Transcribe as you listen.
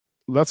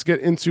let's get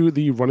into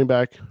the running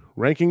back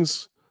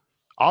rankings.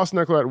 Austin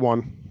Eckler at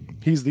 1.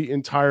 He's the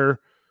entire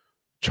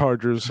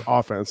Chargers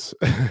offense.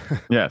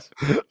 Yes.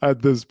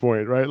 At this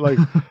point, right? Like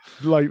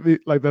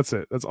that's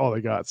it. That's all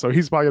they got. So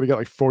he's probably going to get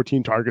like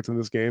 14 targets in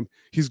this game.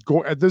 He's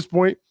going at this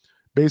point,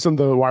 based on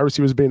the wide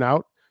receivers being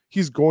out,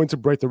 he's going to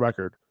break the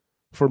record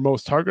for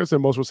most targets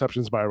and most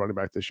receptions by a running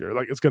back this year.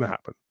 Like, it's going to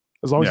happen.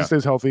 As long as he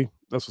stays healthy,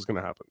 that's what's going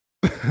to happen.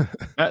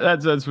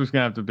 That's what's going to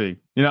have to be.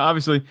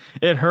 Obviously,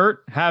 it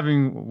hurt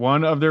having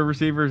one of their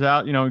receivers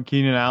out,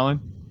 Keenan Allen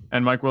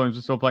and Mike Williams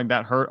is still playing.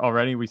 That hurt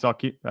already. We saw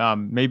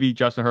maybe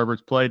Justin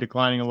Herbert's play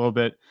declining a little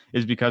bit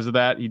is because of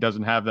that. He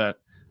doesn't have that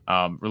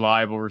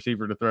reliable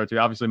receiver to throw to.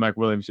 Obviously, Mike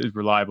Williams is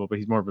reliable, but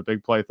he's more of a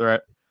big play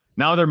threat.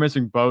 Now they're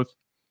missing both.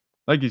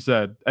 Like you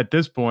said, at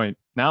this point,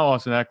 now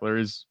Austin Eckler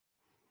is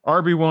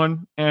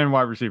RB1 and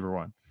wide receiver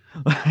 1.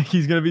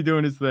 He's going to be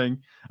doing his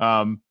thing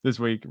this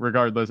week,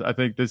 regardless. I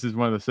think this is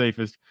one of the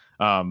safest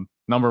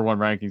number 1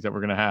 rankings that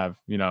we're going to have,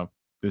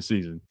 this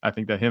season. I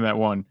think that him at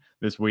 1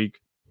 this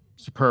week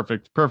is a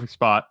perfect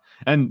spot.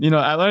 And,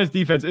 Atlanta's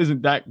defense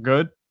isn't that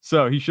good,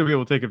 so he should be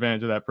able to take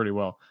advantage of that pretty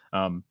well.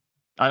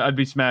 I'd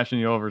be smashing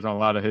the overs on a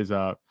lot of his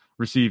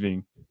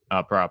receiving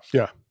props.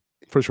 Yeah,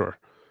 for sure.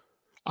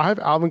 I have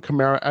Alvin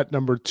Kamara at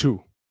number 2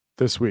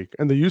 this week,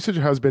 and the usage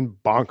has been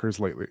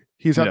bonkers lately.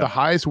 He's had the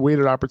highest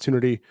weighted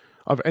opportunity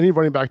of any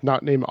running back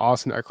not named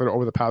Austin Eckler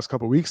over the past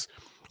couple of weeks.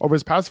 Over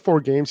his past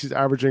 4 games, he's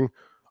averaging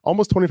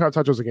almost 25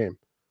 touches a game,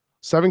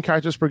 7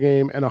 catches per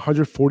game, and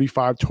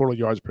 145 total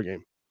yards per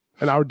game.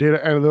 And our data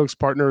analytics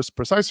partner,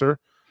 Preciser,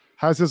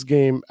 has this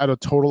game at a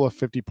total of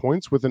 50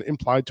 points with an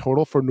implied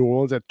total for New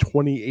Orleans at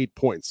 28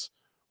 points,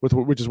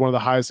 which is one of the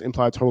highest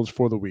implied totals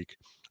for the week.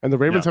 And the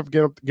Ravens have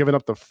given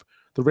up the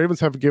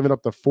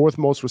 4th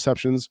most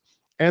receptions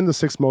and the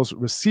 6th most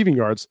receiving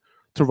yards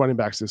to running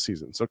backs this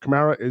season. So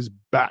Kamara is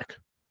back.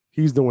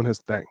 He's doing his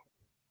thing.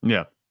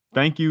 Yeah.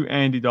 Thank you,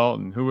 Andy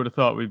Dalton. Who would have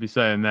thought we'd be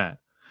saying that?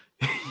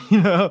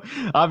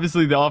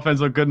 Obviously the offense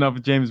looked good enough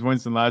with Jameis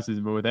Winston last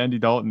season, but with Andy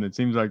Dalton, it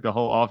seems like the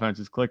whole offense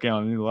is clicking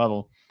on a new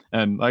level.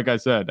 And like I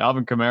said,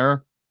 Alvin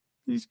Kamara,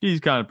 he's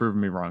kind of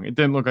proven me wrong. It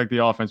didn't look like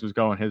the offense was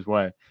going his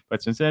way.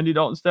 But since Andy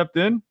Dalton stepped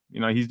in,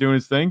 he's doing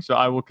his thing. So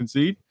I will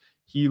concede.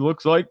 He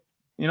looks like,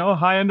 a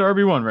high-end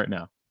RB1 right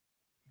now.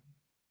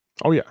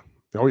 Oh, yeah.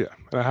 And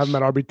I have him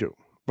at RB2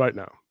 right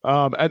now.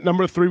 At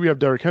number 3, we have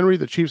Derrick Henry.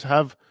 The Chiefs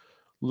have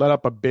let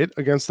up a bit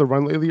against the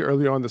run lately.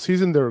 Early on in the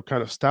season, they're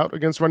kind of stout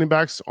against running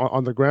backs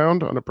on the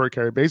ground on a per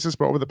carry basis.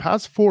 But over the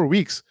past 4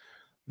 weeks,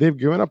 they've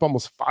given up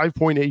almost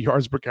 5.8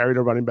 yards per carry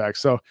to running backs.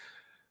 So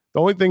the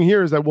only thing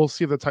here is that we'll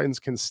see if the Titans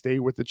can stay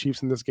with the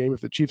Chiefs in this game.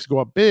 If the Chiefs go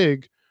up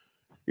big,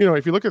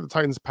 if you look at the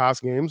Titans'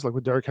 past games, like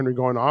with Derrick Henry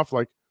going off,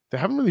 like they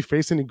haven't really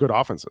faced any good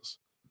offenses.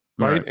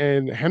 Right.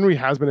 And Henry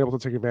has been able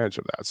to take advantage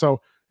of that. So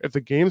if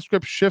the game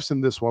script shifts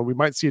in this one, we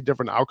might see a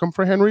different outcome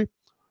for Henry,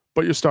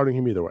 but you're starting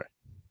him either way.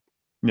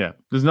 Yeah.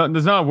 There's not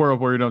a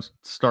world where you don't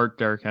start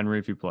Derrick Henry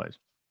if he plays.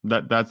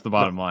 That's the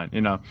bottom line.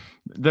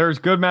 There's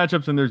good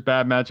matchups and there's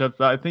bad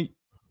matchups. I think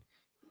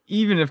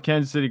even if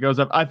Kansas City goes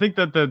up, I think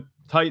that the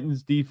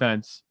Titans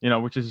defense,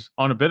 which is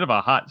on a bit of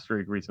a hot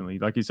streak recently,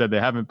 like you said, they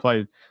haven't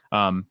played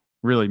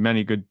really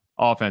many good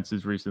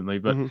offenses recently,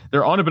 but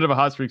they're on a bit of a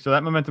hot streak, so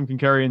that momentum can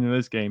carry into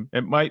this game.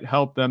 It might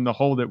help them to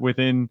hold it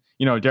within,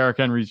 Derrick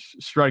Henry's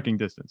striking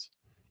distance.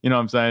 You know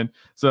what I'm saying?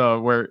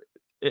 So where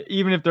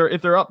even if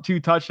they're up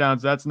 2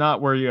 touchdowns, that's not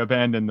where you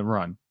abandon the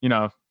run.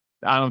 I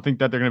don't think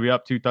that they're going to be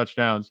up 2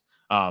 touchdowns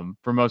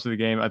for most of the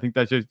game. I think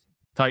that's just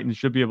Titans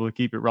should be able to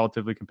keep it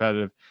relatively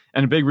competitive,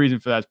 and a big reason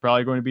for that is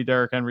probably going to be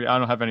Derrick Henry. I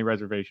don't have any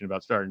reservation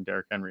about starting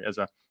Derrick Henry as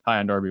a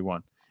high-end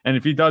RB1, and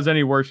if he does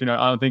any worse, I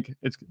don't think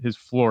his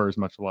floor is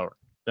much lower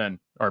than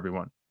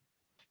RB1.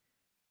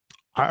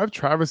 I have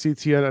Travis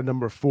Etienne at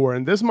number 4,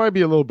 and this might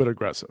be a little bit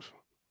aggressive,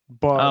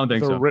 but I don't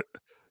think so.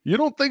 You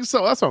don't think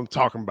so? That's what I'm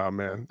talking about,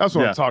 man. That's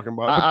what I'm talking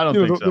about. I don't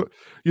think so.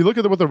 You look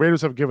at what the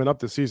Raiders have given up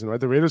this season, right?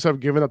 The Raiders have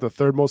given up the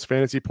 3rd most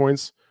fantasy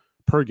points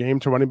per game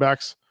to running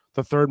backs,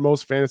 the 3rd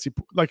most fantasy,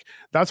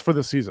 that's for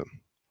the season,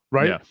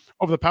 right? Yeah.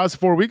 Over the past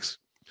 4 weeks,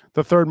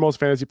 the 3rd most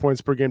fantasy points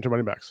per game to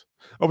running backs.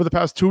 Over the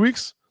past 2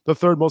 weeks, the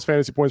 3rd most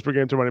fantasy points per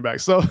game to running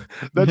backs. So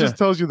that just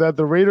tells you that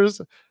the Raiders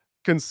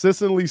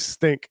consistently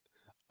stink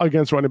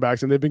against running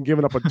backs, and they've been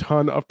giving up a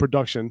ton of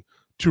production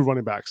to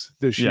running backs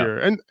this year.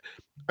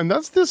 And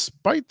that's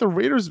despite the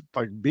Raiders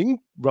being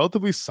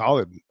relatively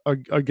solid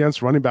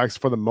against running backs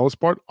for the most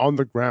part on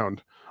the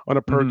ground on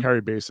a per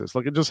carry basis.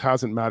 It just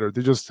hasn't mattered.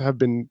 They just have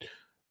been,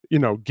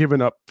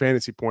 giving up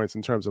fantasy points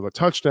in terms of the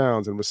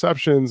touchdowns and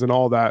receptions and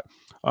all that.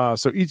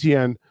 So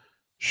Etienne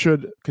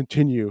should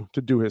continue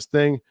to do his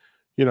thing.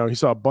 He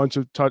saw a bunch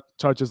of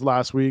touches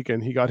last week,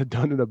 and he got it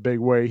done in a big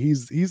way.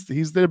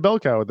 He's their bell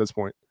cow at this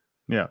point.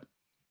 Yeah,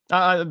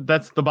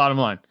 that's the bottom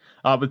line.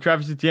 With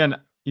Travis Etienne,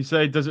 you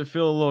say, does it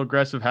feel a little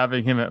aggressive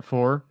having him at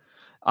 4?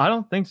 I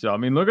don't think so. I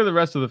mean, look at the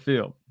rest of the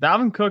field.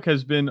 Dalvin Cook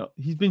he's been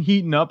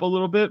heating up a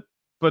little bit,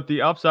 but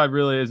the upside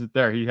really isn't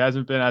there. He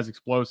hasn't been as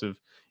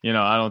explosive,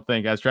 I don't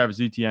think, as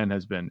Travis Etienne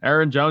has been.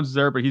 Aaron Jones is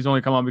there, but he's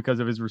only come on because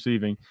of his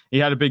receiving. He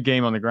had a big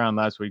game on the ground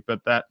last week, but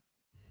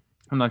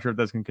I'm not sure if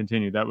that's going to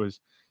continue. That was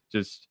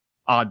just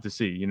odd to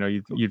see.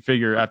 You'd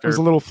figure after it was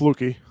a little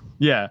fluky.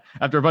 Yeah,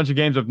 after a bunch of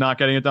games of not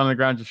getting it done on the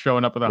ground, just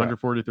showing up with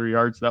 143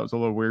 yards, that was a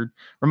little weird.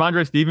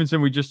 Ramondre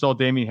Stevenson, we just saw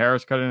Damien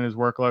Harris cut in his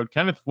workload.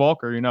 Kenneth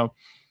Walker,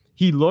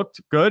 he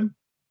looked good.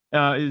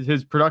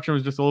 His production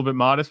was just a little bit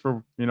modest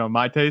for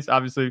my taste,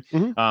 obviously,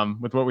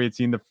 with what we had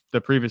seen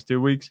the previous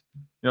 2 weeks.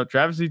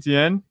 Travis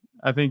Etienne,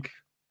 I think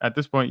at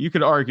this point you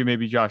could argue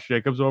maybe Josh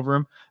Jacobs over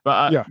him,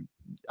 but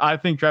I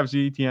think Travis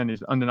Etienne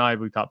is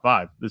undeniably top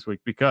 5 this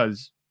week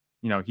because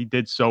he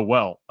did so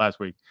well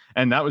last week,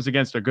 and that was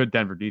against a good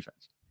Denver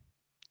defense.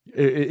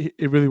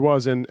 It really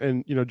was,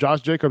 and Josh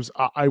Jacobs,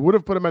 I would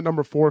have put him at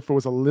number 4 if it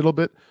was a little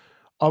bit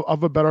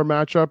of a better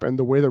matchup, and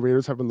the way the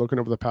Raiders have been looking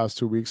over the past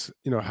 2 weeks,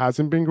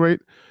 hasn't been great.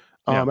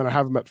 And I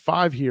have him at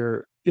 5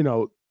 here.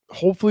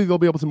 Hopefully they'll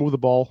be able to move the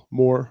ball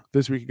more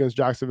this week against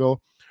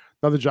Jacksonville.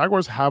 Now the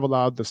Jaguars have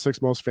allowed the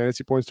 6th most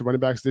fantasy points to running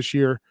backs this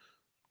year.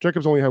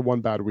 Jacobs only had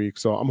 1 bad week,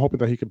 so I'm hoping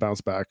that he can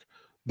bounce back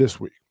this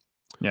week.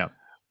 Yeah.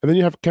 And then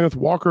you have Kenneth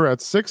Walker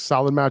at 6,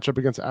 solid matchup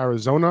against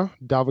Arizona.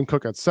 Dalvin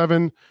Cook at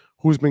 7,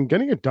 who's been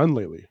getting it done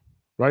lately,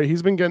 right?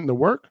 He's been getting the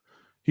work,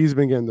 he's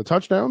been getting the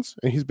touchdowns,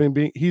 and he's been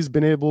used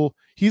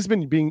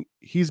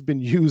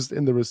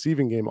in the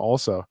receiving game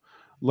also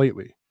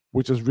lately,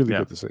 which is really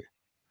good to see.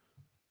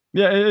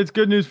 Yeah, it's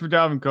good news for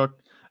Dalvin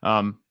Cook.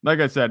 Like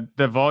I said,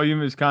 the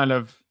volume is kind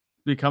of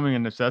becoming a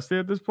necessity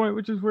at this point,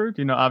 which is weird.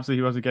 Obviously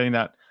he wasn't getting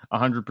that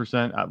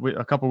 100%.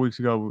 A couple of weeks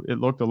ago, it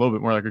looked a little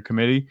bit more like a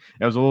committee.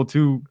 It was a little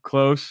too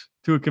close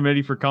to a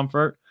committee for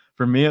comfort,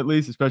 for me at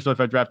least, especially if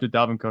I drafted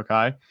Dalvin Cook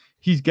high.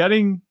 He's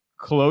getting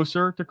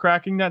closer to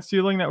cracking that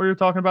ceiling that we were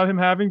talking about him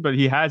having, but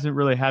he hasn't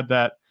really had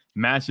that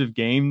massive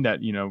game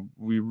that,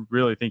 we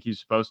really think he's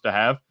supposed to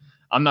have.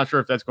 I'm not sure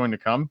if that's going to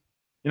come,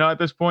 at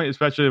this point,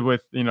 especially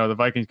with, the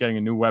Vikings getting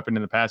a new weapon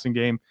in the passing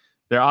game.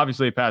 They're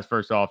obviously a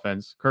pass-first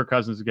offense. Kirk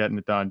Cousins is getting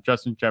it done.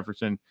 Justin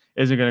Jefferson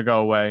isn't going to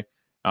go away.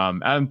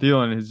 Adam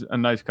Thielen is a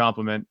nice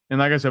compliment. And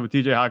like I said, with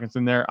TJ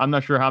Hawkinson there, I'm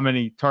not sure how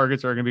many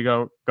targets are going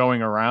to be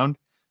going around.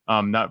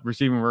 That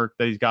receiving work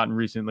that he's gotten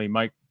recently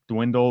might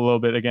dwindle a little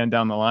bit again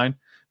down the line.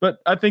 But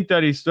I think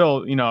that he's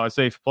still, a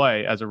safe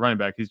play as a running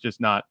back. He's just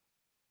not,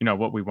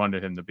 what we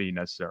wanted him to be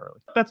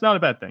necessarily. That's not a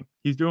bad thing.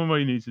 He's doing what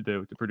he needs to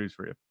do to produce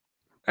for you.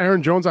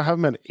 Aaron Jones, I have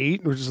him at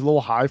 8, which is a little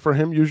high for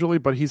him usually,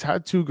 but he's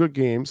had 2 good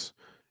games.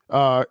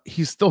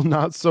 He's still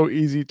not so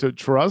easy to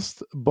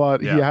trust,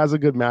 but he has a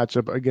good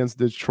matchup against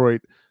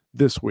Detroit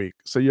this week.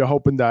 So you're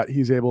hoping that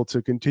he's able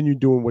to continue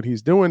doing what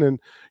he's doing. And,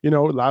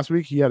 last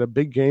week he had a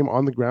big game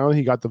on the ground.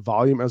 He got the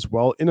volume as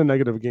well in a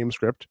negative game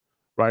script,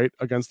 right,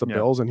 against the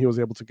Bills, and he was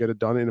able to get it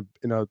done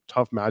in a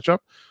tough matchup.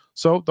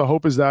 So the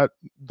hope is that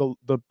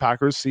the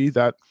Packers see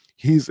that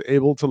he's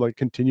able to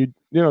continue,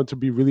 to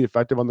be really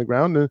effective on the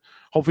ground, and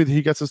hopefully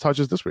he gets his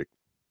touches this week.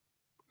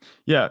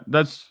 Yeah,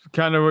 that's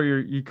kind of what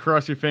you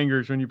cross your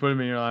fingers when you put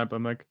him in your lineup.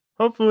 I'm like,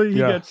 hopefully he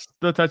gets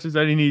the touches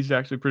that he needs to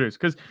actually produce.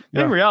 Because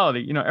in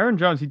reality, Aaron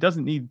Jones, he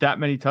doesn't need that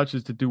many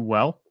touches to do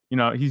well.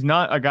 He's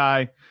not a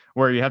guy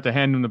where you have to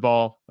hand him the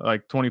ball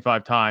like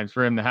 25 times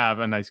for him to have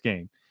a nice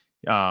game.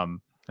 I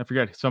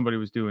forget, somebody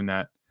was doing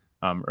that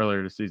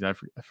earlier this season.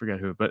 I forget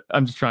who, but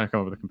I'm just trying to come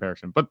up with a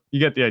comparison. But you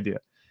get the idea.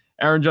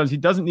 Aaron Jones, he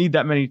doesn't need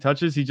that many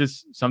touches. He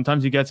just,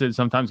 sometimes he gets it,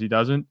 sometimes he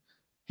doesn't.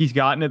 He's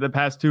gotten it the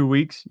past 2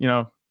 weeks,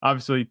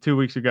 obviously 2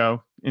 weeks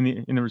ago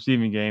in the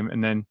receiving game,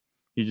 and then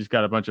he just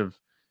got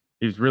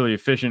he was really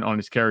efficient on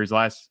his carries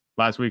last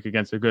week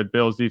against a good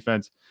Bills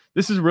defense.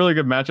 This is a really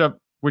good matchup,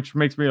 which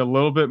makes me a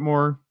little bit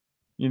more,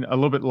 a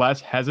little bit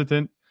less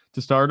hesitant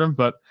to start him.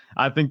 But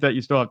I think that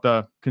you still have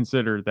to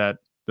consider that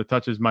the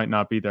touches might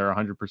not be there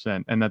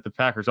 100%, and that the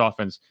Packers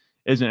offense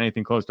isn't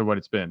anything close to what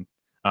it's been,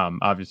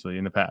 obviously,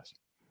 in the past.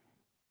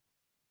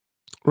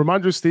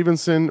 Ramondre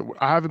Stevenson,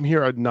 I have him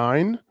here at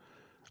 9.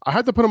 I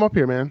had to put him up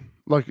here, man.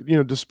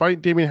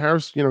 Despite Damien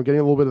Harris, getting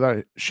a little bit of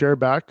that share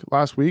back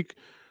last week,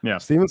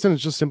 Stevenson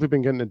has just simply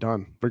been getting it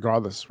done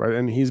regardless, right?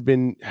 And he's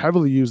been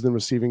heavily used in the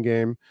receiving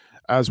game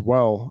as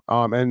well.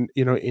 And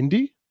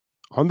Indy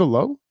on the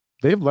low,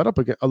 they've let up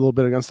a little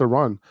bit against the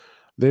run.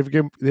 They've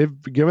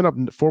given up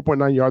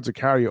 4.9 yards a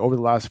carry over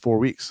the last 4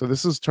 weeks. So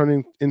this is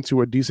turning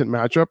into a decent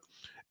matchup.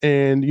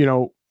 And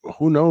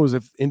who knows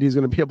if Indy's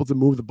going to be able to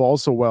move the ball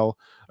so well,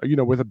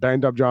 with a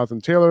banged up Jonathan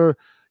Taylor,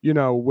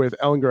 with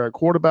Ellinger at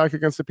quarterback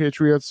against the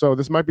Patriots. So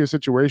this might be a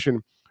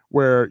situation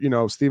where,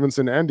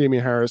 Stevenson and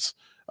Damien Harris,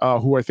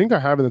 who I think I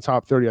have in the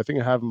top 30, I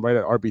think I have him right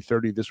at RB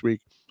 30 this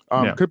week,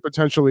 could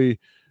potentially,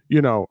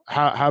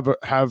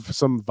 have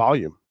some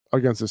volume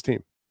against this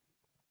team.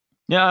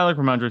 Yeah, I like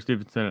Ramondre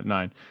Stevenson at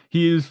 9.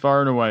 He is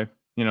far and away,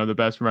 the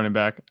best running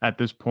back at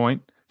this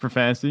point for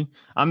fantasy.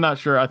 I'm not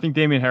sure. I think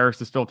Damien Harris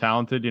is still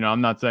talented.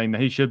 I'm not saying that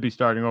he should be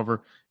starting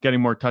over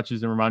getting more touches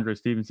than Ramondre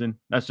Stevenson.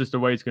 That's just the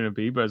way it's going to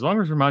be. But as long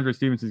as Ramondre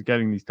Stevenson is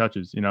getting these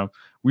touches,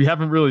 we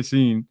haven't really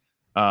seen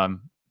a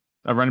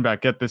running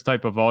back get this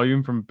type of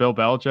volume from Bill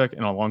Belichick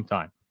in a long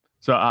time.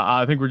 So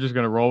I think we're just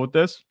going to roll with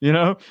this,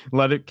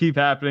 let it keep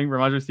happening.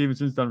 Ramondre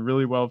Stevenson's done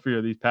really well for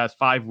you these past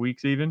 5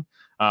 weeks even.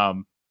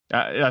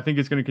 I think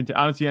it's going to continue.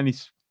 I don't see any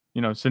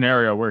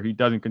scenario where he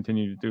doesn't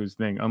continue to do his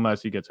thing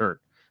unless he gets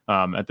hurt.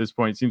 At this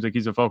point, it seems like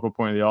he's a focal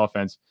point of the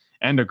offense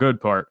and a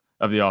good part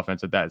of the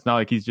offense at that. It's not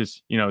like he's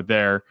just,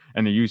 there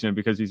and they're using him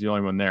because he's the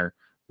only one there.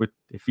 But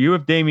if you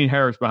have Damian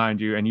Harris behind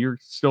you and you're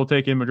still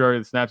taking majority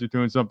of the snaps, you're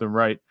doing something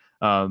right.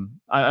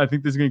 I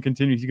think this is going to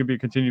continue. He's going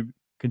to be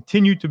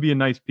continue to be a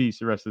nice piece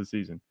the rest of the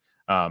season.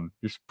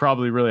 You're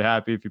probably really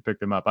happy if you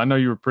picked him up. I know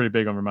you were pretty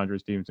big on Ramondre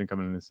Stevenson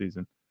coming in this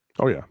season.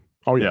 Oh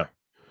yeah.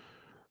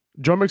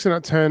 Joe Mixon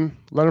at 10,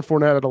 Leonard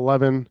Fournette at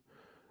 11,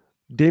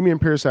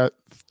 Dameon Pierce at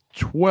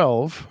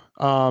 12.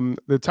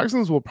 The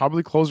Texans will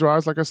probably close their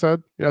eyes, like I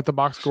said, at the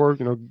box score.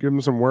 Give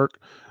him some work.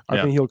 I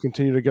think he'll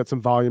continue to get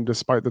some volume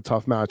despite the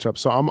tough matchup.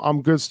 So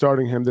I'm good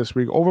starting him this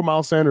week over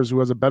Miles Sanders, who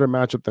has a better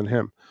matchup than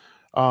him.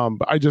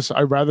 But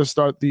I'd rather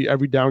start the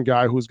every down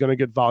guy who's going to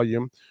get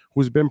volume,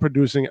 who's been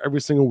producing every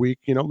single week.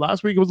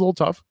 Last week it was a little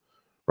tough,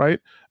 right?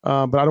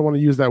 But I don't want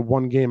to use that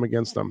one game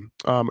against him.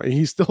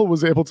 He still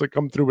was able to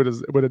come through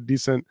with a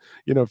decent,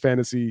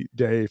 fantasy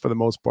day for the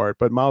most part.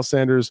 But Miles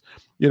Sanders,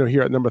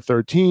 here at number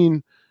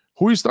 13,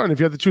 who are you starting? If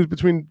you had to choose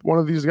between one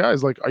of these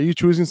guys, are you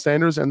choosing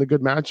Sanders and the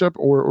good matchup,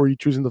 or are you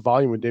choosing the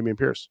volume with Dameon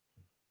Pierce?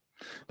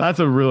 That's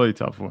a really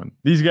tough one.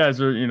 These guys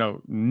are,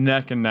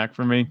 neck and neck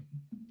for me.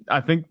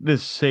 I think the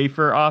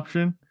safer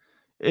option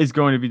is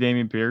going to be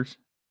Dameon Pierce.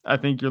 I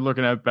think you're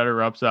looking at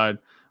better upside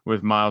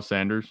with Miles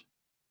Sanders.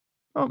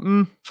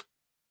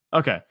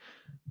 Okay.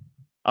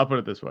 I'll put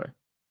it this way.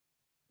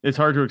 It's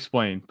hard to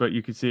explain, but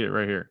you can see it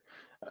right here.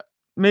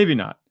 Maybe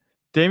not.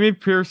 Dameon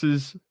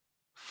Pierce's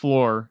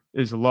floor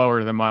is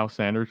lower than Miles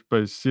Sanders,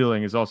 but his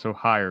ceiling is also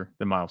higher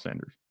than Miles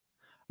Sanders.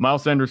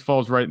 Miles Sanders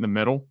falls right in the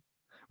middle,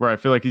 where I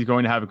feel like he's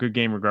going to have a good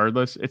game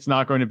regardless. It's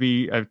not going to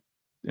be an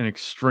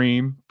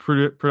extreme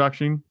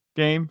production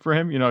game for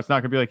him. It's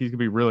not going to be like he's going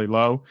to be really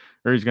low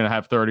or he's going to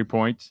have 30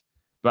 points.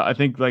 But I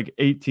think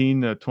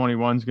 18 to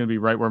 21 is going to be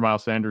right where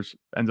Miles Sanders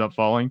ends up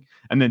falling.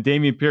 And then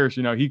Dameon Pierce,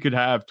 he could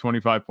have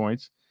 25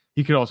 points.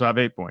 He could also have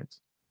 8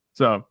 points.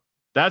 So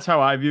that's how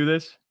I view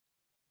this.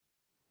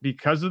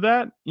 Because of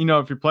that,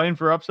 if you're playing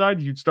for upside,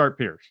 you'd start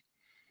Pierce.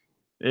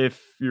 If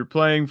you're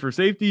playing for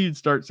safety, you'd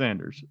start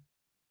Sanders.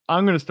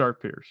 I'm going to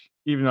start Pierce,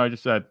 even though I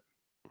just said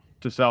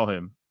to sell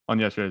him on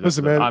yesterday's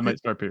episode. Man, I might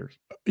start Pierce.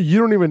 You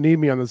don't even need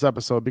me on this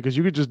episode because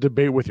you could just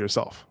debate with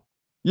yourself.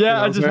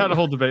 Yeah, I just had a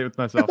whole debate with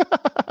myself.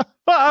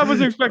 Well, I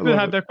wasn't expecting to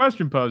have that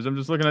question posed. I'm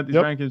just looking at these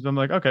rankings. I'm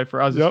like, okay, for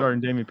us to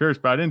start Dameon Pierce,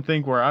 but I didn't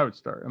think where I would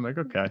start. I'm like,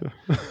 okay,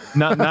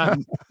 now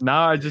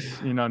I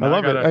just, now I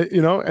love it.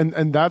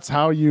 And that's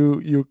how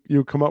you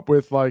come up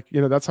with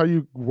that's how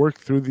you work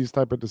through these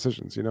type of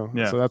decisions.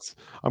 Yeah. So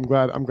I'm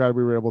glad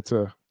we were able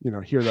to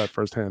hear that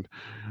firsthand.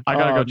 I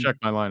gotta go check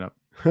my lineup.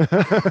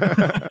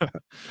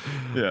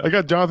 I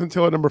got Jonathan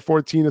Taylor number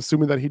 14,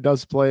 assuming that he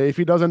does play. If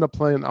he does end up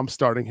playing, I'm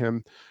starting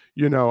him.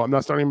 I'm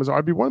not starting him as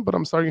RB1, but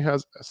I'm starting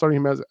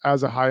him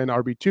as a high-end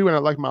RB2, and I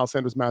like Miles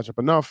Sanders' matchup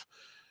enough.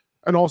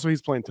 And also,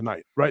 he's playing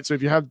tonight, right? So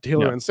if you have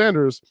Taylor and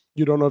Sanders,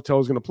 you don't know if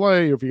Taylor's going to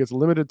play, or if he gets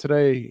limited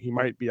today, he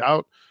might be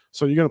out.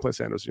 So you're going to play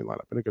Sanders in your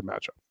lineup in a good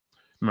matchup.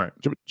 Right.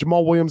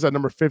 Jamal Williams at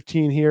number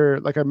 15 here.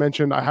 Like I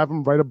mentioned, I have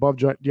him right above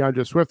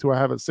DeAndre Swift, who I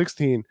have at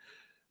 16.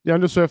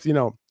 DeAndre Swift,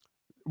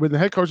 when the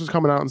head coach is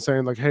coming out and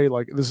saying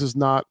he's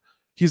not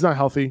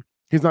healthy.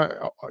 He's not,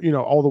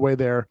 all the way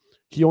there.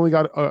 He only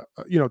got,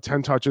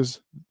 10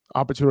 touches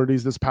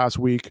opportunities this past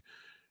week.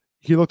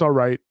 He looked all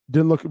right.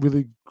 Didn't look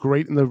really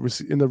great in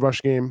the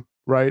rush game,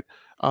 right?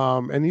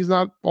 And he's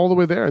not all the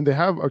way there. And they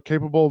have a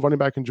capable running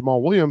back in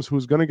Jamal Williams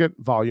who's going to get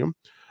volume.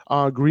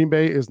 Green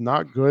Bay is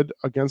not good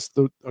against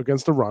the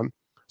run.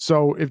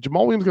 So if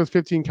Jamal Williams gets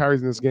 15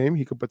 carries in this game,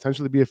 he could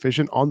potentially be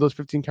efficient on those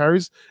 15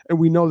 carries. And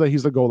we know that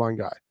he's the goal line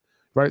guy,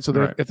 right? So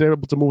if they're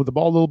able to move the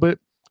ball a little bit,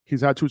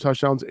 he's had 2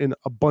 touchdowns in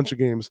a bunch of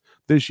games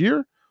this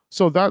year.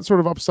 So that sort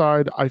of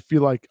upside, I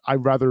feel like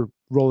I'd rather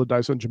roll the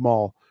dice on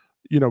Jamal,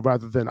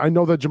 rather than, I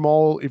know that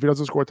Jamal, if he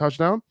doesn't score a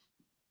touchdown,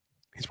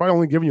 he's probably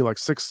only giving you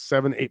 6,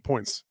 7, 8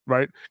 points,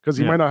 right? Because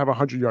he might not have a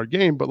 100-yard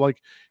game, but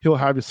he'll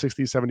have his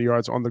 60, 70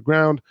 yards on the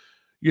ground.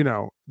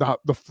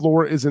 The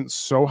floor isn't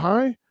so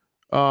high,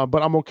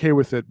 but I'm okay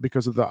with it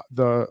because of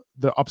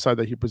the upside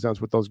that he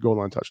presents with those goal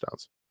line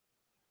touchdowns.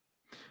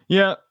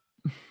 Yeah.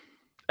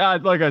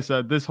 Like I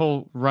said, this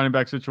whole running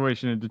back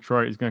situation in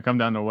Detroit is going to come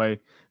down to the way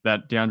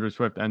that DeAndre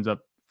Swift ends up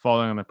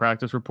falling on the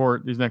practice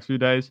report these next few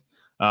days.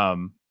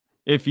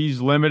 If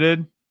he's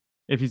limited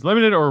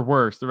or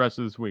worse the rest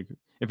of this week,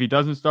 if he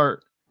doesn't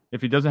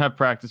have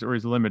practice or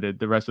he's limited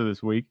the rest of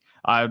this week,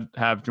 I'd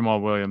have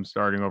Jamal Williams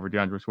starting over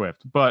DeAndre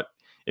Swift. But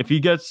if he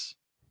gets,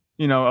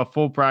 a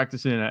full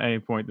practice in at any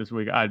point this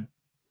week, I'd,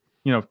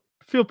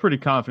 feel pretty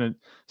confident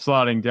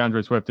slotting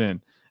DeAndre Swift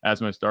in as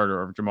my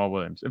starter over Jamal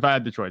Williams. If I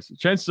had the choice,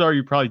 chances are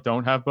you probably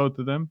don't have both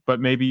of them, but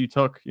maybe you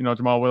took,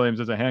 Jamal Williams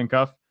as a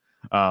handcuff.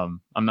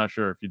 I'm not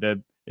sure if you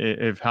did,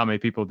 if how many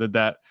people did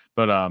that,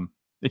 but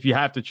if you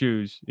have to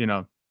choose,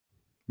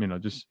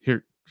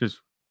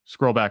 just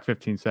scroll back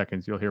 15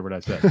 seconds. You'll hear what I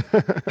said.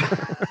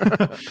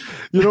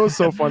 What's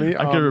so funny?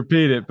 I can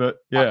repeat it, but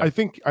yeah, I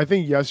think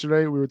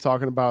yesterday we were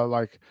talking about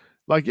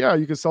like, yeah,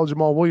 you could sell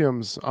Jamal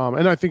Williams.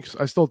 And I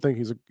still think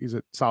he's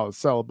a solid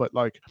sell, but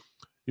like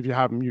if you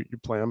have him, you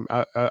play him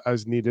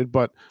as needed.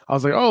 But I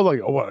was like, oh,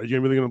 what, are you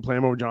really going to play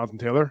him over Jonathan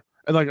Taylor?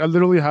 And like I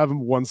literally have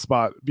him one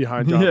spot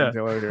behind Jonathan Yeah,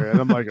 Taylor here, and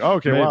I'm like, oh,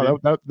 okay, maybe. wow,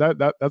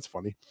 that's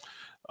funny.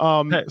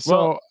 Hey,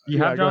 So you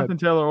have Jonathan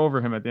Taylor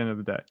over him at the end of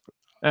the day,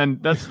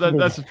 and that's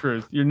the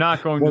truth. You're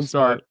not going to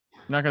start.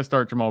 You're not going to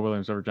start Jamal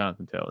Williams over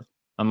Jonathan Taylor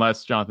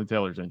unless Jonathan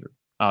Taylor's injured,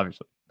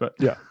 obviously. But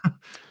yeah,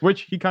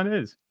 which he kind of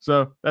is.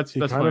 So that's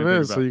kind of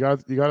is. So you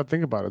got to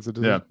think about it. It's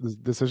a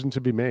decision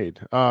to be made.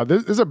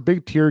 This is a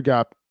big tier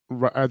gap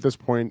at this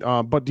point.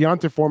 But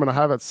Deontay Foreman, I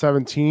have at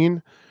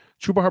 17.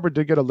 Chuba Hubbard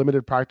did get a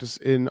limited practice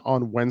in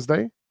on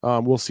Wednesday.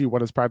 We'll see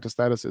what his practice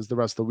status is the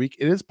rest of the week.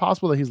 It is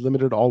possible that he's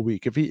limited all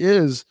week. If he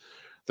is,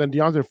 then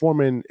Deontay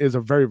Foreman is a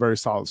very, very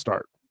solid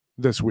start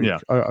this week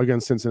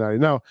against Cincinnati.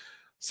 Now,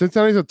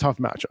 Cincinnati's a tough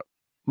matchup,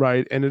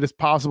 right? And it is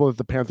possible that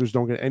the Panthers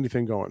don't get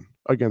anything going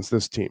against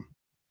this team,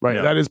 right?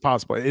 Yeah. That is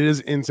possible. It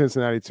is in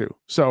Cincinnati too.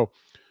 So,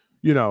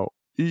 you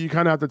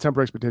kind of have to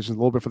temper expectations a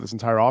little bit for this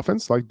entire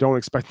offense. Like, don't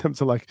expect them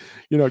to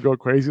go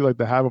crazy like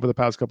they have over the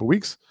past couple of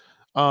weeks.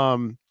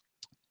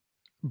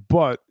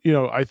 But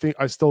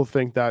I still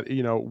think that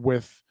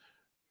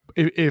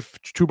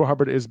if Chuba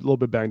Hubbard is a little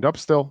bit banged up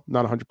still,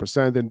 not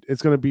 100%, then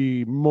it's going to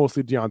be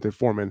mostly Deontay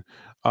Foreman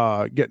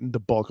getting the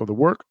bulk of the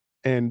work.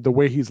 And the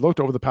way he's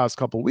looked over the past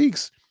couple of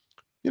weeks,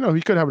 he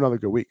could have another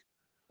good week.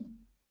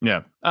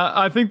 Yeah,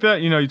 I think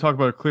that you talk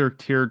about a clear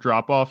tier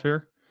drop off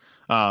here.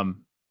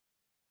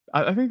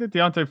 I think that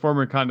Deontay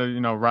Foreman kind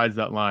of rides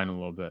that line a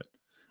little bit.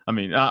 I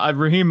mean,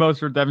 Raheem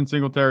Mostert, Devin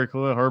Singletary,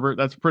 Khalil Herbert,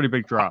 that's a pretty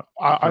big drop.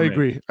 I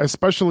agree,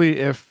 especially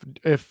if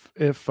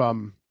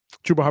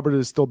Chuba Hubbard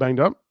is still banged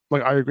up.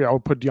 Like, I agree, I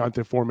would put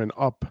Deontay Foreman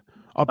up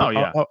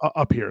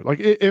here. Like,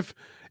 if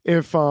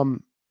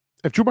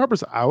Chuba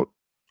Hubbard's out,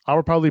 I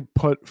would probably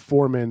put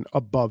Foreman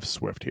above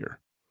Swift here.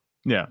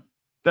 Yeah,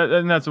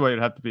 and that's the way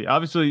it'd have to be.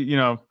 Obviously,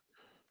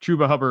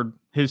 Chuba Hubbard,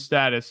 his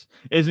status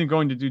isn't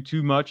going to do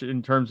too much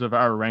in terms of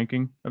our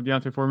ranking of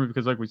Deontay Foreman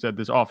because, like we said,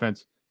 this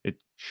offense, it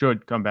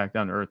should come back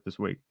down to earth this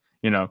week,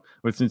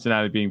 with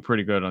Cincinnati being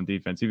pretty good on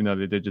defense, even though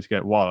they did just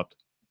get walloped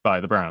by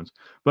the Browns.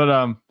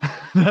 But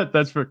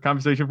that's for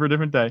conversation for a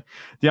different day.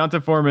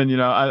 Deontay Foreman,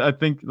 I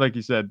think, like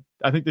you said,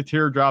 I think the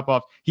tier drop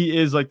off, he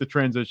is like the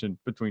transition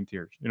between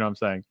tiers. You know what I'm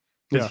saying?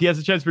 Because he has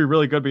a chance to be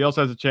really good, but he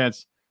also has a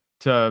chance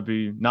to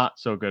be not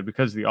so good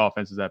because the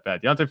offense is that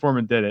bad. Deontay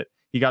Foreman did it.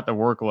 He got the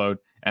workload,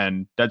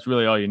 and that's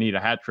really all you need. A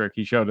hat trick.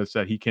 He showed us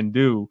that he can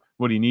do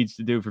what he needs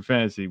to do for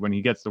fantasy when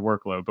he gets the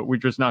workload, but we're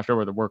just not sure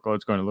what the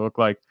workload's going to look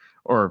like,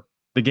 or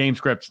the game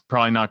script's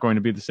probably not going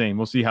to be the same.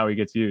 We'll see how he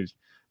gets used.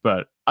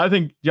 But I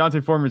think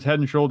Deontay Foreman's head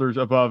and shoulders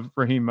above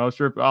Raheem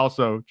Mostert, but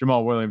also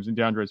Jamal Williams and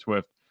DeAndre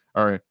Swift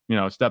are,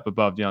 a step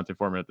above Deontay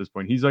Foreman at this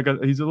point. He's like a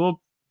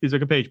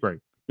page break.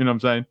 You know what I'm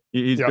saying?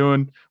 He's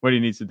doing what he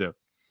needs to do.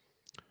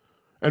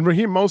 And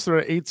Raheem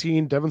Mostert at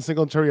 18, Devin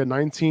Singletary at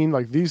 19.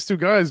 Like, these two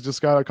guys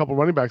just got a couple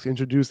running backs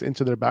introduced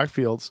into their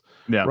backfields,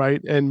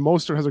 right? And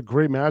Mostert has a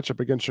great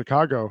matchup against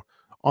Chicago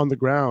on the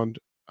ground.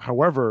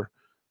 However,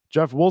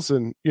 Jeff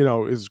Wilson,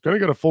 is going to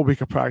get a full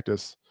week of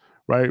practice,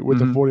 right, with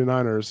the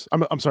 49ers.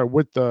 I'm sorry,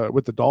 with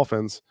the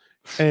Dolphins.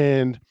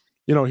 And,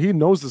 he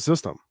knows the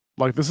system.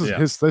 Like, this is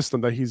his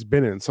system that he's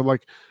been in. So,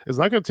 like, it's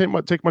not going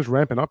to take much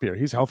ramping up here.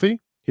 He's healthy.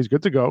 He's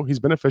good to go. He's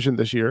been efficient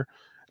this year.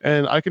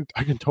 And I can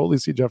totally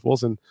see Jeff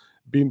Wilson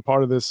being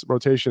part of this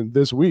rotation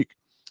this week.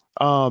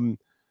 And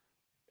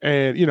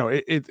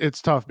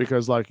it's tough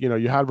because, like,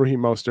 you had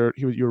Raheem Mostert.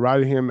 You're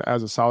riding him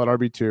as a solid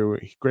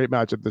RB2. Great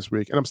matchup this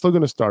week. And I'm still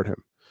going to start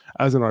him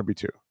as an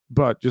RB2,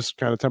 but just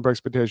kind of temper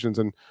expectations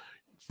and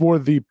for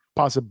the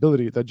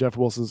possibility that Jeff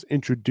Wilson's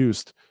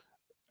introduced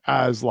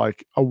as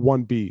like a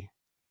 1B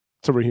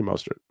to Raheem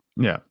Mostert.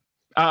 Yeah.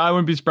 I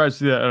wouldn't be surprised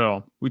to see that at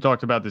all. We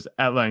talked about this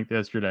at length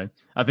yesterday.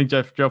 I think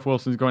Jeff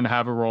Wilson is going to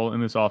have a role in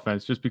this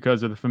offense just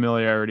because of the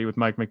familiarity with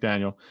Mike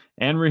McDaniel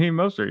and Raheem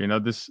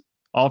Mostert. This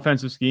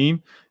offensive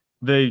scheme,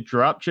 they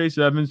dropped Chase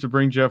Evans to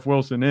bring Jeff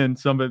Wilson in.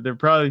 They're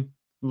probably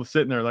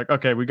sitting there like,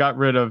 okay, we got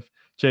rid of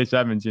Chase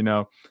Evans.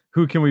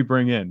 Who can we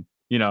bring in?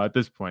 At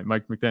this point,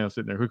 Mike McDaniel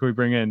sitting there. Who can we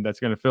bring in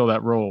that's going to fill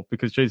that role?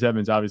 Because Chase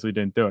Evans obviously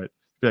didn't do it.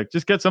 Like,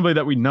 just get somebody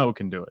that we know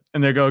can do it,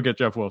 and they go get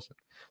Jeff Wilson.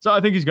 So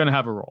I think he's going to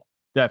have a role.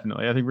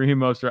 Definitely. I think Raheem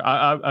Mostert,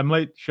 I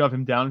might shove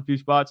him down a few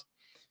spots.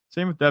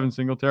 Same with Devin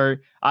Singletary.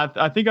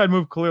 I think I'd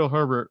move Khalil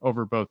Herbert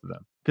over both of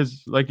them.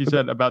 Because like you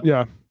said about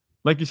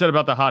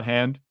the hot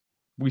hand,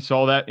 we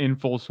saw that in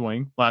full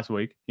swing last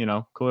week.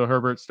 Khalil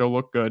Herbert still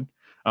looked good.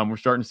 We're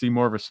starting to see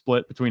more of a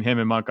split between him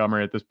and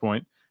Montgomery at this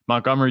point.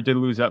 Montgomery did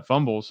lose that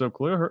fumble. So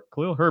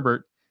Khalil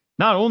Herbert,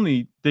 not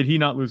only did he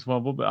not lose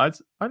fumble, but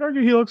I'd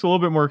argue he looks a little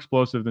bit more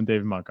explosive than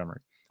David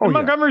Montgomery.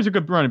 Montgomery's a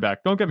good running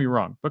back. Don't get me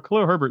wrong. But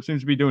Khalil Herbert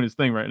seems to be doing his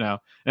thing right now.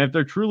 And if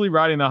they're truly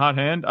riding the hot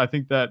hand, I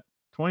think that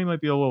 20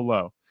 might be a little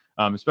low,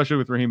 especially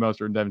with Raheem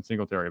Mostert and Devin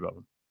Singletary above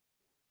him.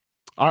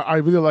 I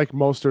really like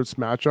Mostert's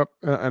matchup.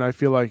 And I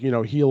feel like,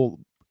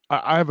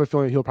 I have a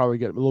feeling he'll probably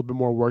get a little bit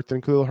more work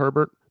than Khalil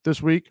Herbert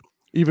this week.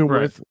 even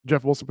with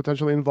Jeff Wilson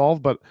potentially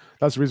involved. But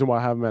that's the reason why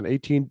I have him at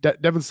 18.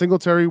 Devin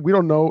Singletary, we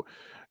don't know,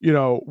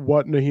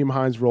 what Nyheim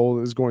Hines' role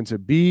is going to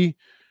be.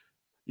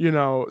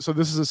 So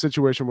this is a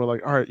situation where,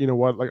 like, all right, you know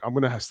what, like, I'm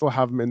gonna still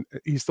have him in.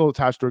 He's still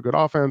attached to a good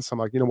offense. I'm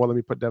like, you know what, let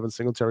me put Devin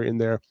Singletary in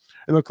there.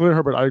 And look, Khalil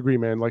Herbert, I agree,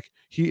 man. Like,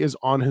 he is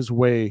on his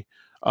way,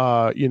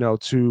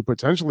 to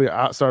potentially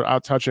start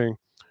out touching,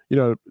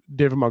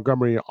 David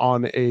Montgomery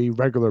on a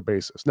regular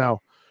basis.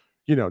 Now,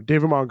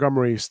 David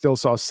Montgomery still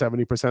saw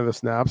 70% of the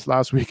snaps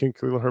last week, and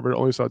Khalil Herbert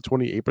only saw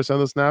 28% of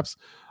the snaps.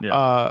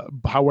 Yeah.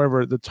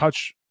 However, the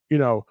touch,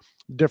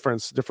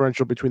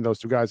 differential between those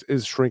two guys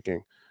is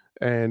shrinking.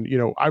 And,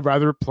 I'd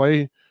rather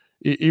play,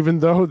 even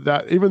though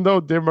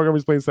David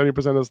Montgomery's playing 70%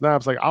 of the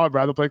snaps, like, I would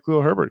rather play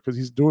Khalil Herbert because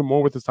he's doing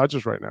more with his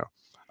touches right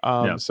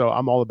now. So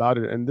I'm all about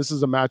it. And this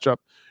is a matchup,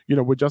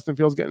 with Justin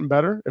Fields getting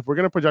better. If we're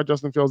going to project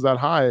Justin Fields that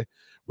high,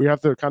 we have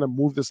to kind of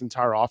move this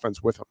entire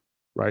offense with him.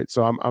 Right.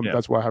 So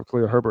that's why I have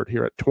Khalil Herbert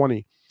here at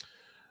 20.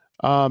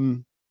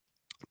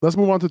 Let's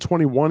move on to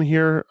 21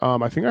 here.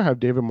 I think I have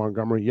David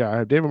Montgomery. Yeah, I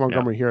have David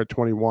Montgomery here at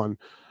 21.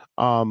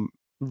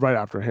 Right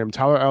after him,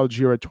 Tyler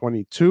Algier at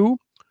 22.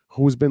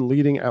 Who's been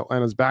leading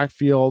Atlanta's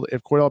backfield.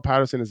 If Cordell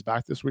Patterson is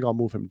back this week, I'll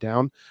move him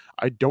down.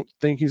 I don't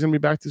think he's going to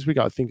be back this week.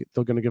 I think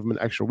they're going to give him an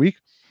extra week.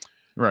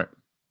 Right.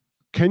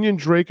 Kenyon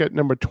Drake at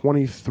number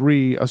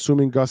 23,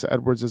 assuming Gus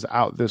Edwards is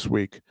out this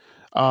week.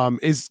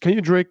 Is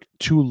Kenyon Drake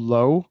too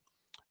low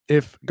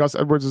if Gus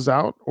Edwards is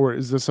out, or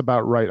is this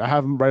about right? I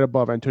have him right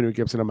above Antonio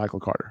Gibson and Michael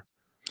Carter.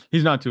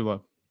 He's not too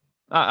low.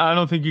 I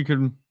don't think you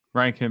can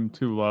rank him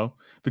too low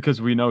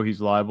because we know he's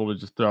liable to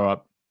just throw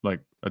up like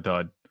a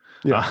dud.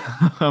 Yeah,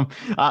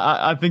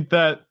 I think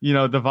that,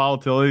 the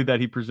volatility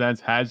that he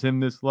presents has him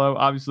this low.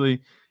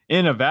 Obviously,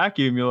 in a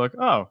vacuum, you're like,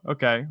 oh,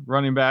 okay,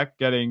 running back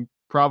getting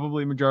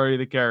probably majority of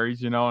the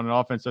carries, on an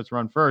offense that's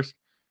run first.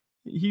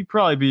 He'd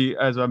probably be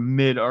as a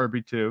mid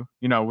RB2,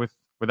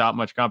 without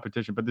much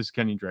competition. But this is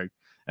Kenyon Drake,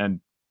 and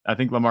I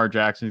think Lamar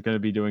Jackson is going to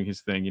be doing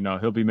his thing.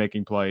 He'll be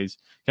making plays.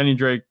 Kenyon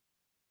Drake,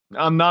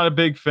 I'm not a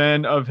big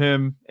fan of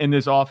him in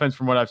this offense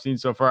from what I've seen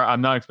so far.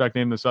 I'm not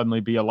expecting him to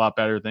suddenly be a lot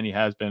better than he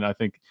has been. I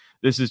think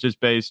this is just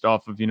based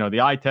off of,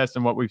 the eye test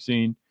and what we've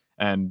seen,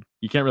 and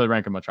you can't really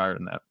rank him much higher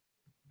than that.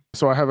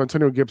 So I have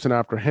Antonio Gibson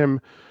after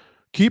him.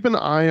 Keep an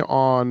eye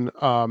on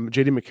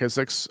J.D.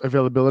 McKissic's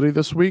availability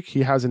this week.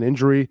 He has an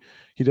injury.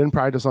 He didn't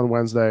practice on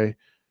Wednesday.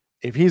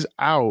 If he's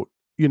out,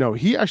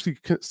 he actually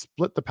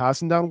split the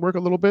passing down work a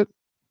little bit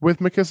with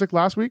McKissic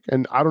last week,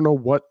 and I don't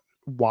know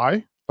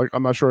why. Like,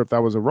 I'm not sure if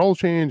that was a role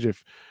change,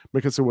 if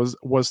McKissic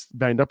was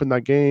banged up in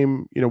that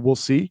game, we'll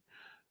see.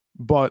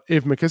 But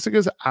if McKissic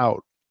is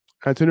out,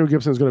 Antonio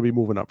Gibson is going to be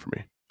moving up for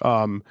me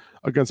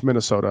against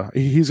Minnesota.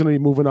 He's going to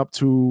be moving up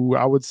to,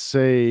 I would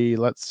say, if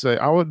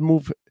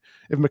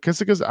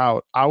McKissic is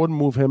out, I would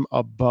move him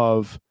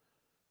above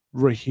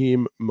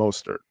Raheem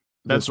Mostert.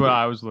 That's what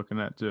I was looking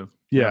at too.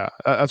 Yeah,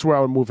 that's where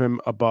I would move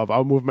him above. I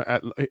would move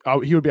him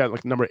he would be at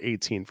like number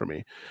 18 for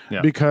me.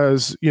 Yeah.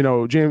 Because,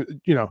 James,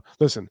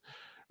 listen,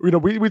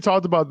 we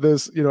talked about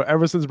this,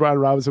 ever since Brian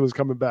Robinson was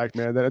coming back,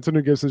 man, that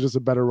Antonio Gibson is just a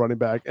better running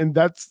back. And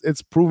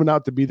it's proven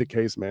out to be the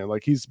case, man.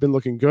 Like, he's been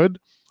looking good.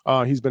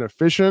 He's been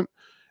efficient.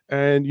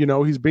 And,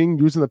 he's being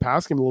used in the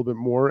pass game a little bit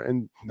more.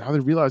 And now they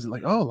realize,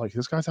 like, oh, like,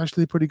 this guy's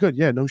actually pretty good.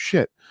 Yeah, no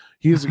shit.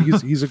 He's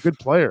a good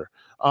player.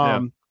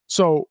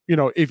 So,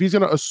 if he's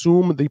going to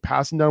assume the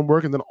passing down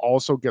work and then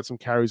also get some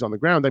carries on the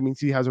ground, that means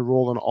he has a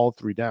role on all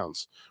three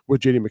downs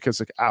with J.D.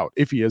 McKissic out,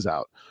 if he is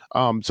out.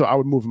 So I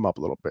would move him up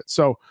a little bit.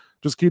 So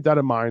just keep that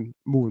in mind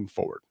moving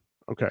forward.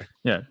 Okay.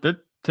 Yeah, they're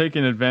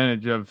taking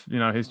advantage of,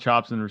 his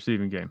chops in the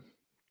receiving game.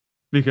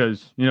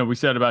 Because, we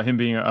said about him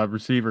being a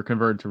receiver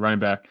converted to running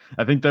back.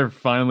 I think they're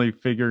finally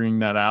figuring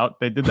that out.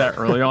 They did that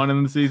early on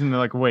in the season. They're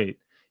like, wait,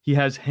 he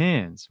has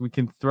hands. We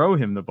can throw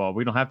him the ball.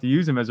 We don't have to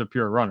use him as a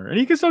pure runner. And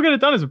he can still get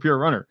it done as a pure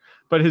runner.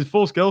 But his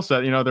full skill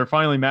set, they're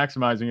finally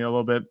maximizing it a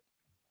little bit.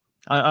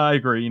 I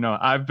agree.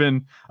 I've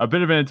been a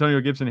bit of an Antonio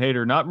Gibson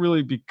hater, not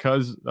really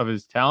because of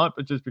his talent,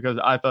 but just because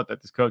I thought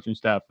that this coaching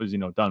staff was,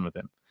 done with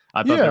him.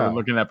 I thought they were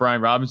looking at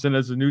Brian Robinson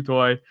as a new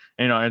toy.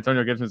 And,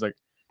 Antonio Gibson's like,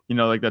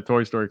 like that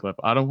Toy Story clip.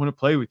 I don't want to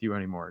play with you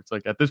anymore. It's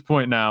like at this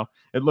point now,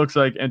 it looks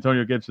like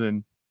Antonio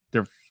Gibson,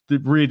 they're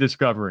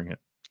rediscovering it.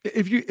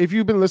 If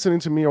you've been listening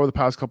to me over the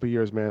past couple of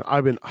years, man,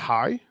 I've been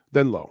high,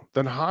 then low,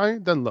 then high,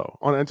 then low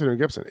on Antonio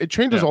Gibson. It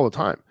changes all the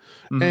time.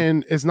 Mm-hmm.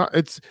 And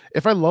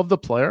if I love the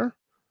player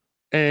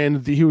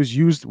and he was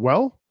used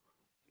well,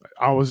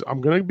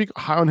 I'm going to be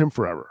high on him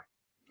forever.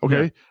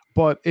 Okay. Yeah.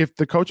 But if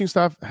the coaching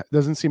staff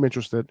doesn't seem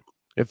interested,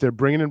 if they're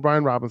bringing in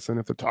Brian Robinson,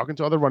 if they're talking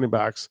to other running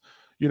backs,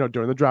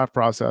 during the draft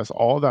process,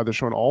 all of that, they're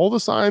showing all the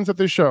signs that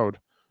they showed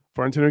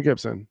for Antonio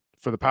Gibson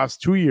for the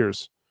past 2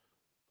 years,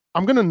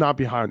 I'm going to not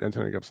be high on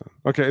Antonio Gibson.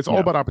 Okay. It's all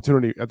about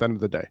opportunity at the end of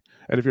the day.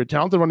 And if you're a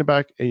talented running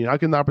back and you're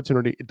not getting the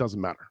opportunity, it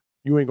doesn't matter.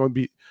 You ain't going to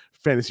be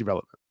fantasy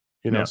relevant,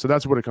 So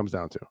that's what it comes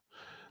down to.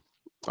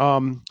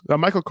 Now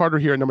Michael Carter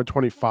here at number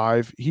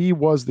 25, he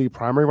was the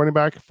primary running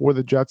back for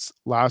the Jets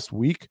last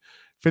week,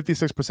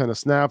 56% of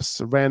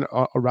snaps, ran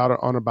a route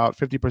on about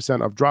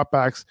 50% of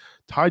dropbacks.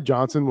 Ty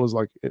Johnson was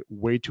like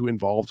way too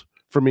involved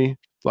for me.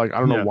 Like, I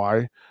don't know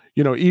why.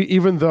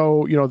 Even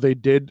though, they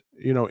did,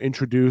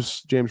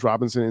 introduce James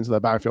Robinson into the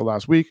backfield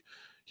last week,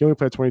 he only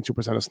played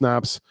 22% of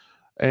snaps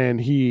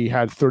and he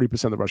had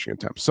 30% of the rushing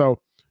attempts. So,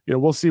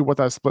 we'll see what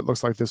that split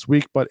looks like this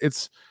week. But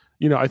it's,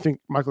 I think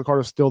Michael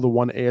Carter is still the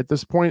 1A at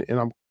this point, and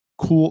I'm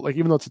cool. Like,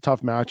 even though it's a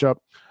tough matchup,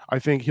 I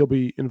think he'll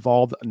be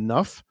involved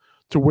enough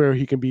to where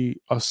he can be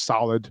a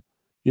solid,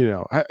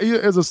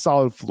 as a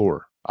solid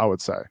floor, I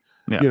would say.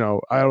 Yeah.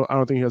 I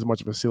don't think he has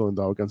much of a ceiling,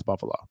 though, against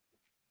Buffalo.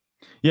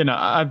 Yeah, no,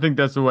 I think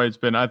that's the way it's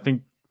been. I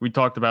think we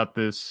talked about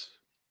this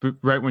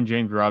right when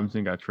James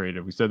Robinson got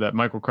traded. We said that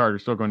Michael Carter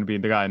is still going to be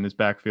the guy in this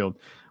backfield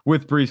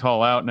with Breece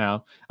Hall out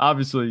now.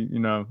 Obviously,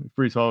 if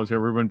Breece Hall was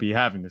here, we wouldn't be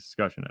having this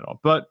discussion at all.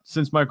 But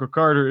since Michael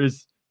Carter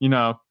is,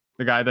 the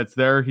guy that's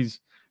there, he's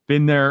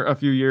been there a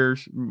few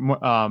years,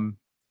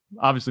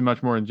 obviously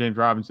much more than James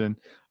Robinson.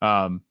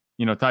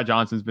 Ty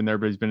Johnson's been there,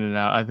 but he's been in and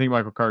out. I think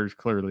Michael Carter's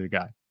clearly the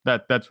guy.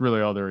 That's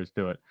really all there is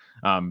to it.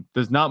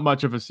 There's not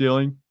much of a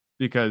ceiling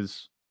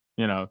because,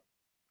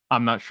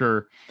 I'm not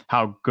sure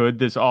how good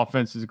this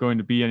offense is going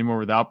to be anymore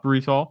without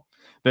Breece Hall.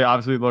 They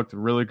obviously looked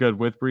really good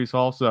with Breece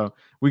Hall. So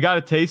we got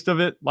a taste of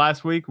it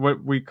last week,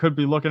 what we could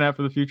be looking at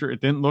for the future. It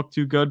didn't look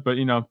too good, but,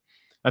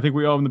 I think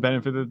we owe him the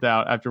benefit of the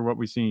doubt after what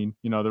we've seen,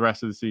 the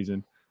rest of the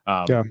season.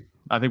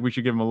 I think we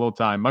should give him a little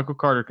time. Michael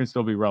Carter can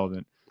still be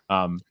relevant.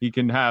 He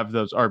can have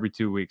those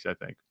RB2 weeks, I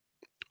think.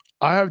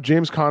 I have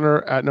James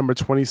Conner at number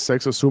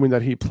 26, assuming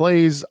that he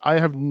plays. I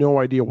have no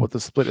idea what the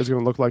split is going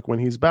to look like when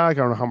he's back. I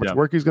don't know how much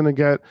work he's going to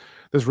get.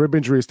 This rib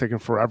injury is taking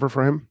forever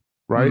for him,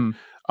 right?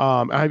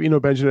 I have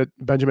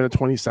Benjamin at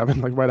 27,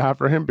 like right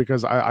after him,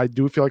 because I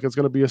do feel like it's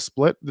going to be a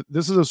split.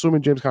 This is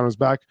assuming James Conner's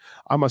back.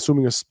 I'm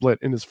assuming a split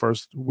in his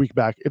first week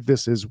back, if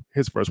this is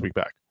his first week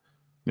back.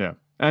 Yeah,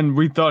 and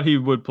we thought he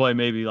would play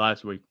maybe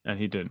last week, and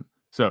he didn't.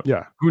 So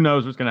who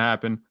knows what's going to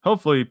happen?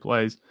 Hopefully he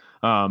plays.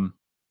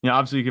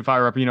 Obviously you can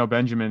fire up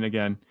Benjamin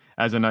again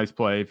as a nice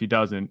play. If he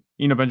doesn't,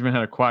 Benjamin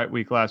had a quiet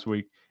week last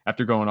week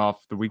after going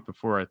off the week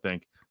before, I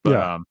think.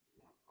 But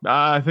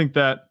I think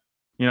that,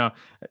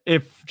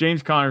 if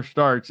James Conner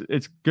starts,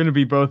 it's going to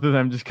be both of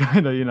them just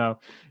kind of,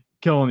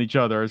 killing each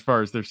other as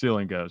far as their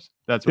ceiling goes.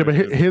 That's what but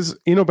his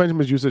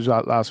Benjamin's usage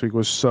last week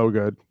was so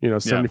good.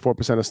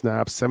 74% of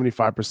snaps,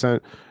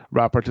 75%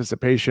 route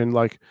participation.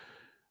 Like,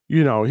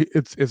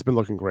 it's been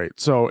looking great.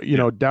 So,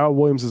 Darrell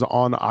Williams is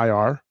on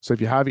IR. So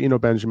if you have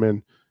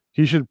Benjamin,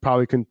 he should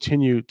probably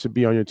continue to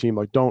be on your team.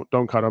 Like, don't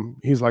cut him.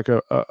 He's like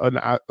a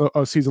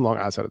season-long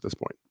asset at this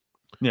point.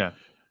 Yeah.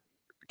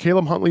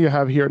 Caleb Huntley you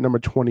have here at number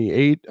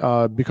 28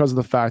 because of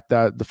the fact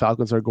that the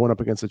Falcons are going up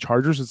against the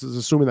Chargers. This is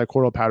assuming that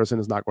Cordell Patterson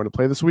is not going to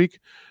play this week.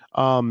 It's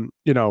going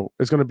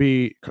to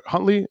be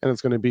Huntley and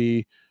it's going to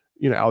be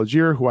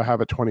Algier, who I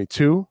have at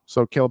 22.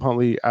 So Caleb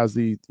Huntley as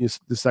the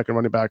second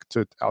running back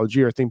to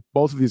Algier. I think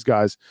both of these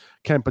guys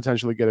can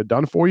potentially get it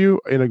done for you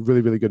in a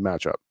really, really good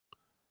matchup.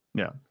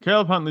 Yeah.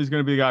 Caleb Huntley is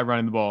going to be the guy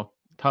running the ball.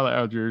 Tyler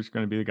Algier is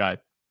going to be the guy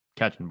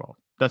catching the ball.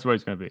 That's what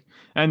he's going to be.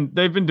 And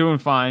they've been doing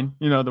fine,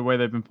 the way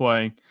they've been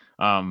playing.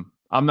 I'm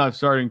not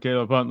starting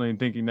Caleb Huntley and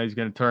thinking that he's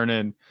going to turn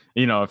in,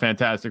 a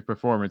fantastic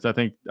performance. I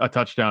think a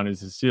touchdown is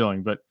his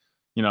ceiling. But,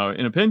 in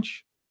a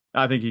pinch,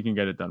 I think he can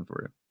get it done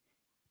for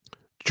you.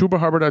 Chuba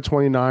Hubbard at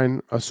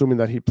 29, assuming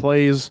that he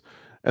plays.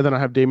 And then I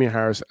have Damian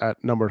Harris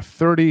at number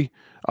 30.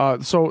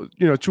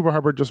 Chuba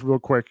Hubbard, just real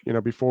quick,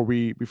 before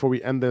we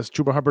end this,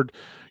 Chuba Hubbard,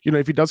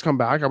 if he does come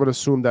back, I would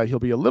assume that he'll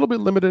be a little bit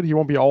limited. He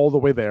won't be all the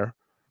way there,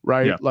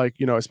 right? Yeah. Like,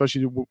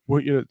 especially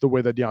the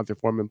way that Deontay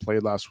Foreman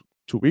played last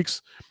 2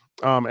 weeks.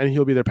 And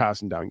he'll be their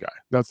passing down guy.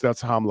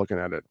 That's how I'm looking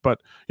at it.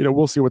 But,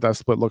 we'll see what that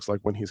split looks like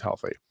when he's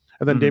healthy.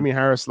 And then Damian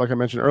Harris, like I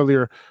mentioned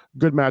earlier,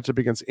 good matchup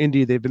against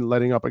Indy. They've been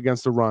letting up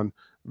against the run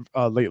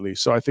lately.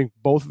 So I think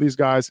both of these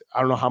guys,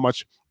 I don't know how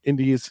much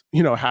Indy is,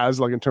 has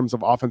like in terms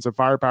of offensive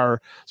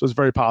firepower. So it's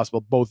very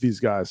possible both these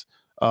guys,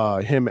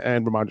 him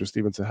and Ramondre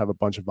Stevenson, have a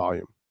bunch of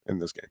volume in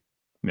this game.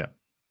 Yeah.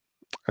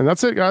 And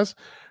that's it, guys.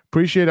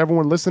 Appreciate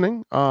everyone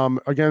listening.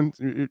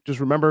 Again, just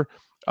remember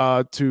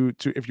to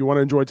if you want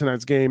to enjoy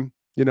tonight's game,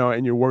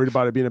 and you're worried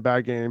about it being a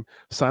bad game,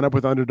 sign up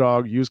with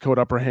Underdog, use code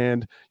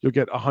UPPERHAND. You'll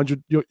get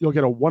you'll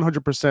get a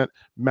 100%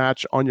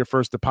 match on your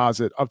first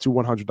deposit up to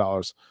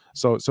 $100.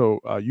 So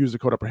use the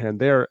code UPPERHAND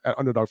there at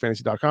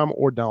underdogfantasy.com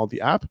or download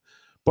the app.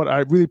 But I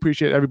really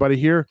appreciate everybody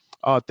here.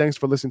 Thanks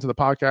for listening to the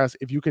podcast.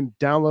 If you can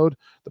download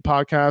the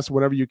podcast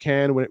whenever you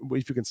can,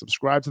 if you can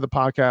subscribe to the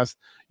podcast,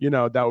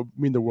 that would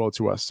mean the world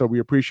to us. So we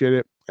appreciate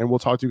it. And we'll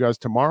talk to you guys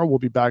tomorrow. We'll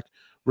be back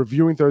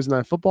reviewing Thursday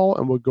Night Football,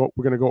 and we're going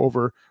to go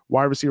over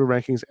wide receiver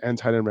rankings and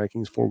tight end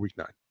rankings for week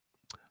 9.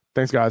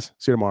 Thanks, guys.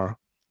 See you tomorrow.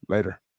 Later.